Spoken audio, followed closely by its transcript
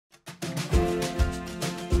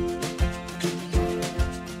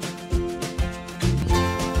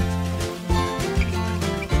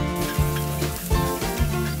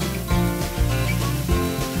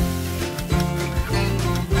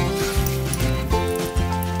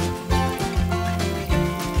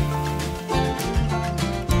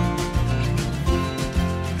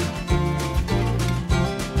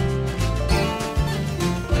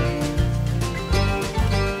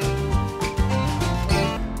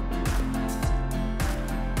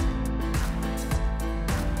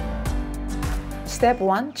Step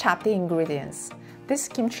 1. Chop the ingredients. This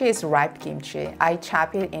kimchi is ripe kimchi. I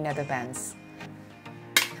chop it in advance.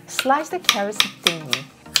 Slice the carrots thinly.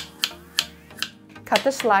 Cut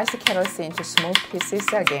the sliced carrots into small pieces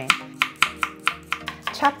again.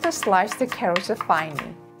 Chop the sliced carrots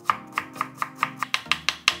finely.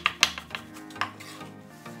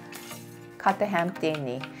 Cut the ham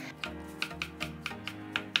thinly.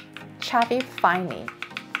 Chop it finely.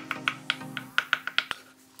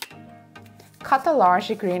 Cut the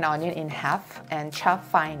large green onion in half and chop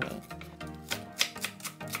finely.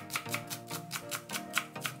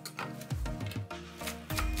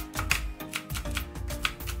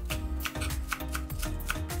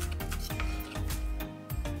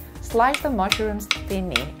 Slice the mushrooms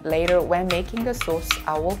thinly. Later, when making the sauce,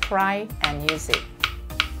 I will fry and use it.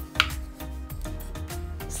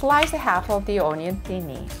 Slice half of the onion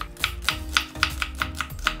thinly.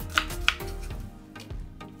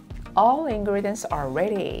 All ingredients are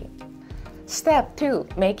ready. Step 2.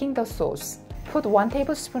 Making the sauce. Put 1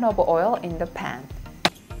 tablespoon of oil in the pan.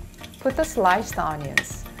 Put the sliced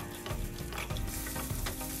onions.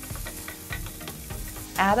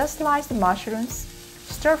 Add the sliced mushrooms.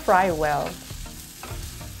 Stir fry well.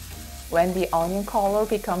 When the onion color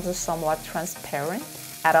becomes somewhat transparent,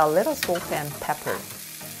 add a little salt and pepper.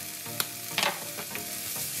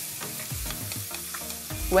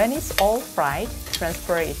 When it's all fried,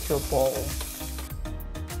 transfer it to a bowl.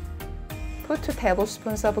 Put 2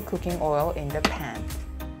 tablespoons of cooking oil in the pan.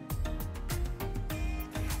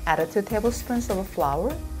 Add 2 tablespoons of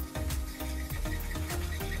flour.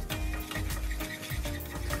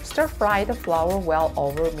 Stir fry the flour well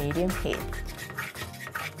over medium heat.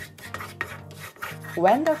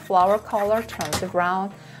 When the flour color turns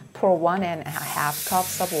brown, pour 1½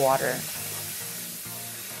 cups of water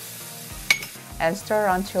and stir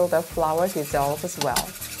until the flour dissolves well.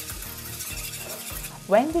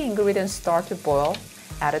 When the ingredients start to boil,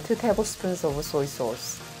 add 2 tablespoons of soy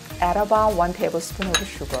sauce. Add about 1 tablespoon of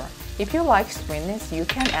sugar. If you like sweetness, you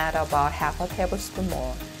can add about ½ tablespoon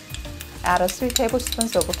more. Add 3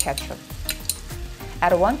 tablespoons of ketchup.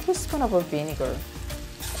 Add 1 teaspoon of vinegar.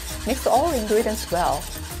 Mix all ingredients well.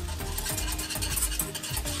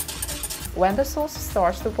 When the sauce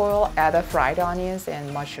starts to boil, add the fried onions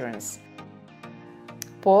and mushrooms.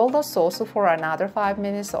 Boil the sauce for another 5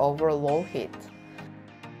 minutes over low heat.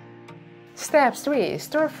 Step 3.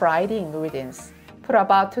 Stir fry the ingredients. Put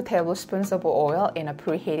about 2 tablespoons of oil in a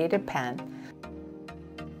preheated pan.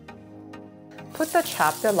 Put the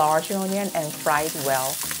chopped large onion and fry it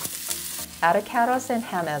well. Add carrots and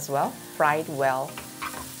ham as well. Fry it well.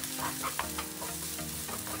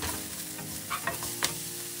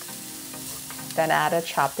 Then add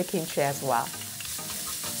chopped kimchi as well.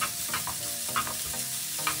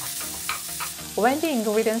 When the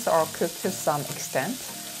ingredients are cooked to some extent,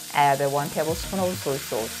 add 1 tablespoon of soy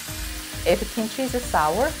sauce. If kimchi is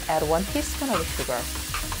sour, add 1 teaspoon of sugar.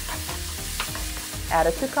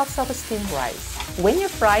 Add 2 cups of steamed rice. When you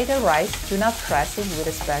fry the rice, do not press it with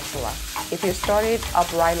a spatula. If you stir it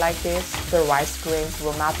upright like this, the rice grains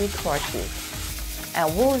will not be crunchy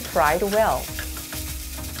and will be fried well.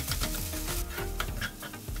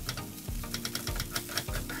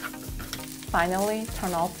 Finally,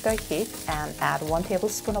 turn off the heat and add 1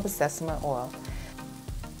 tablespoon of sesame oil.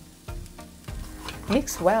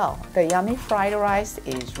 Mix well. The yummy fried rice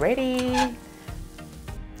is ready.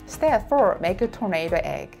 Step 4. Make a tornado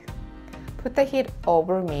egg. Put the heat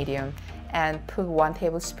over medium and put 1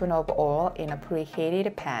 tablespoon of oil in a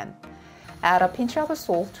preheated pan. Add a pinch of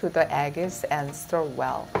salt to the eggs and stir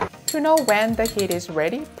well. To know when the heat is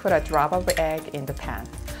ready, put a drop of egg in the pan.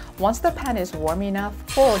 Once the pan is warm enough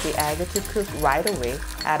for the egg to cook right away,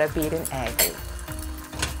 add a beaten egg.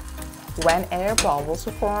 When air bubbles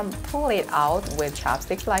form, pull it out with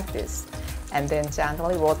chopsticks like this, and then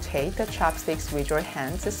gently rotate the chopsticks with your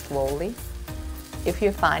hands slowly. If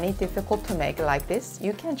you find it difficult to make like this,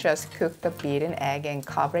 you can just cook the beaten egg and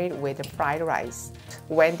cover it with the fried rice.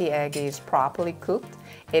 When the egg is properly cooked,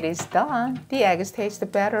 it is done. The eggs taste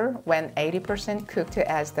better when 80% cooked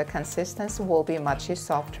as the consistency will be much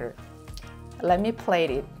softer. Let me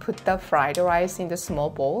plate it. Put the fried rice in the small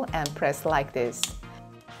bowl and press like this.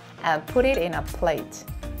 And put it in a plate.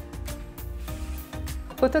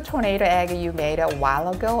 Put the tornado egg you made a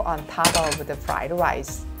while ago on top of the fried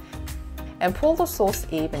rice. And pull the sauce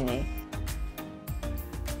evenly.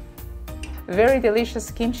 Very delicious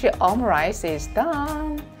kimchi omurice is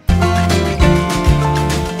done.